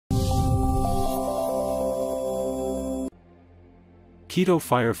Quito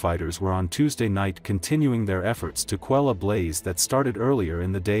firefighters were on Tuesday night continuing their efforts to quell a blaze that started earlier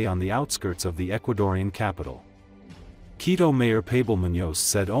in the day on the outskirts of the Ecuadorian capital. Quito Mayor Pabel Muñoz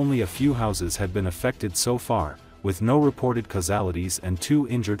said only a few houses had been affected so far, with no reported causalities and 2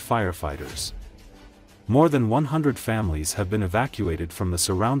 injured firefighters. More than 100 families have been evacuated from the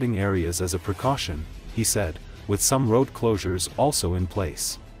surrounding areas as a precaution, he said, with some road closures also in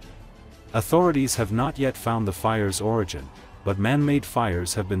place. Authorities have not yet found the fire's origin, but man-made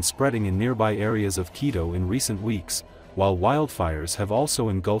fires have been spreading in nearby areas of Quito in recent weeks, while wildfires have also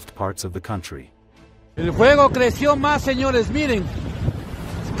engulfed parts of the country. El fuego creció más, señores, miren.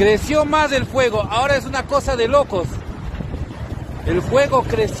 Creció más el fuego, ahora es una cosa de locos. El fuego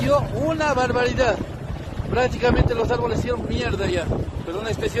creció una barbaridad. Prácticamente los árboles hicieron mierda ya, perdón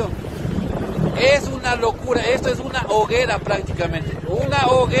la expresión. Es una locura, esto es una hoguera prácticamente, una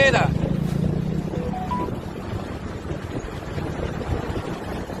hoguera.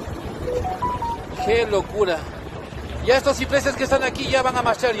 ¡Qué locura! Ya estos cipreses que están aquí ya van a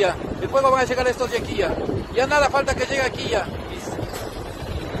marchar ya. El fuego van a llegar a estos de aquí ya. Ya nada falta que llegue aquí ya.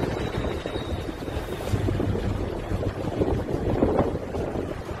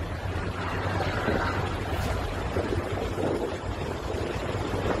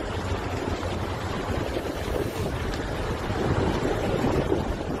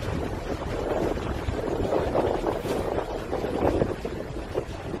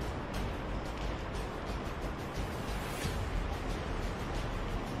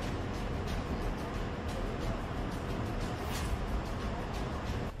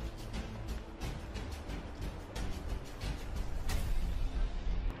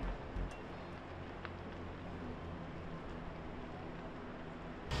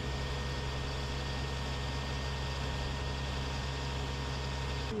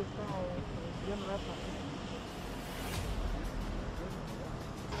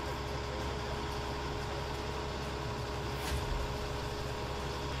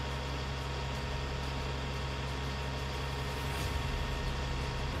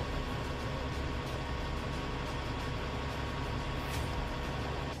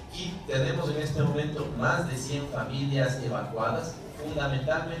 Y tenemos en este momento más de 100 familias evacuadas,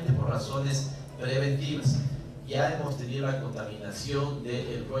 fundamentalmente por razones preventivas. Ya hemos tenido la contaminación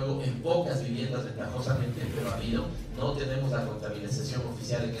del fuego en pocas viviendas ventajosamente, pero ha habido. No tenemos la contaminación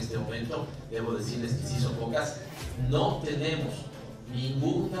oficial en este momento, debo decirles que sí son pocas. No tenemos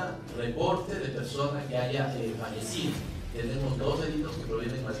ningún reporte de persona que haya fallecido. Tenemos 2 heridos que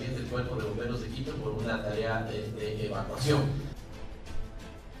provienen más bien del cuerpo de bomberos de Quito por una tarea de evacuación.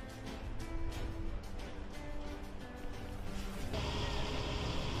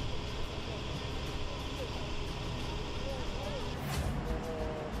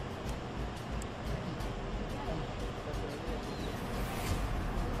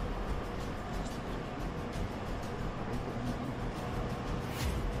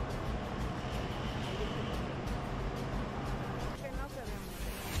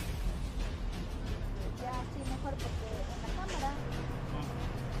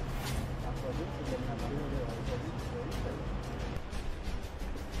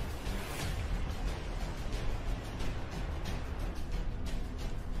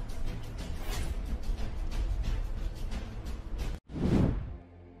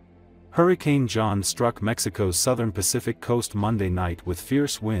 Hurricane John struck Mexico's southern Pacific coast Monday night with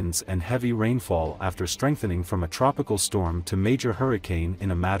fierce winds and heavy rainfall after strengthening from a tropical storm to major hurricane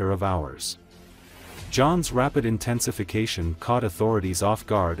in a matter of hours. John's rapid intensification caught authorities off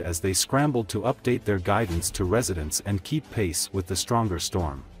guard as they scrambled to update their guidance to residents and keep pace with the stronger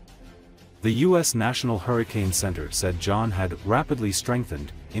storm. The U.S. National Hurricane Center said John had rapidly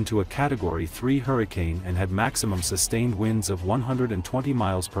strengthened into a Category 3 hurricane and had maximum sustained winds of 120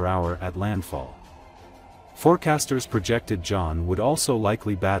 miles per hour at landfall. Forecasters projected John would also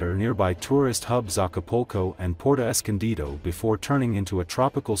likely batter nearby tourist hubs Acapulco and Puerto Escondido before turning into a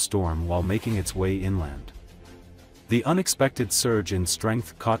tropical storm while making its way inland. The unexpected surge in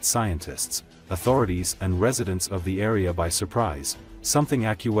strength caught scientists, authorities and residents of the area by surprise, something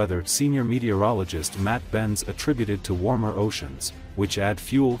AccuWeather senior meteorologist Matt Benz attributed to warmer oceans, which add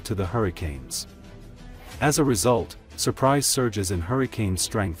fuel to the hurricanes. As a result, surprise surges in hurricane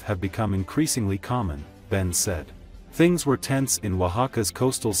strength have become increasingly common, Benz said. Things were tense in Oaxaca's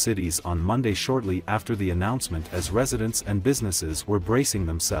coastal cities on Monday shortly after the announcement as residents and businesses were bracing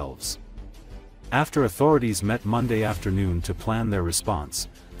themselves. After authorities met Monday afternoon to plan their response,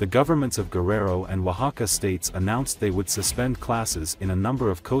 the governments of Guerrero and Oaxaca states announced they would suspend classes in a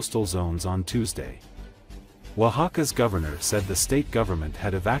number of coastal zones on Tuesday. Oaxaca's governor said the state government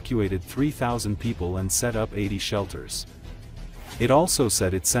had evacuated 3,000 people and set up 80 shelters. It also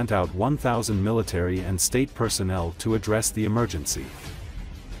said it sent out 1,000 military and state personnel to address the emergency.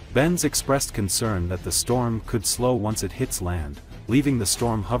 Benz expressed concern that the storm could slow once it hits land, leaving the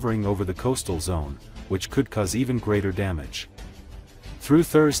storm hovering over the coastal zone, which could cause even greater damage. Through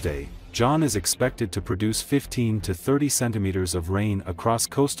Thursday, John is expected to produce 15 to 30 centimeters of rain across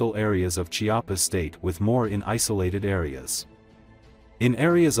coastal areas of Chiapas state, with more in isolated areas. In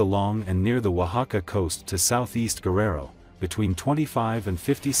areas along and near the Oaxaca coast to southeast Guerrero, between 25 and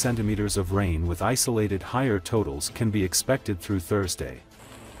 50 centimeters of rain with isolated higher totals can be expected through Thursday.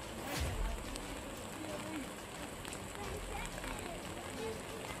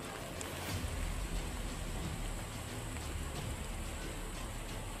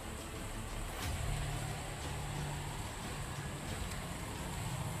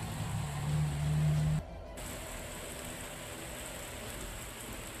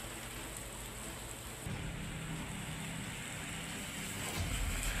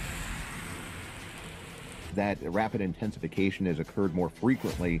 That rapid intensification has occurred more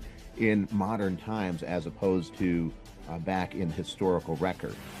frequently in modern times as opposed to back in historical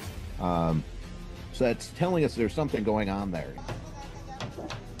record. So that's telling us there's something going on there.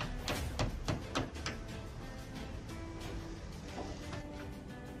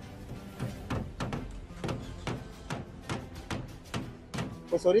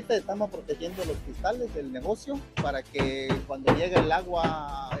 Pues ahorita estamos protegiendo los cristales del negocio para que cuando llegue el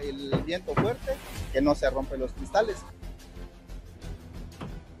agua, el viento fuerte, que no se rompen los cristales.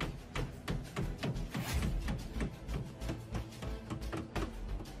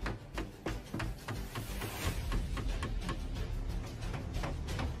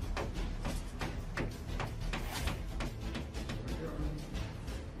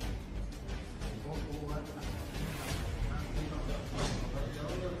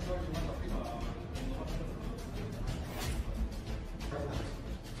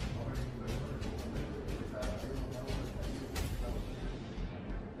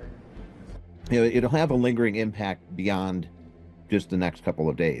 You know, it'll have a lingering impact beyond just the next couple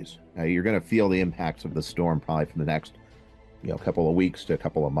of days. You're going to feel the impacts of the storm probably for the next, couple of weeks to a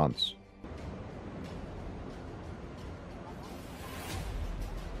couple of months.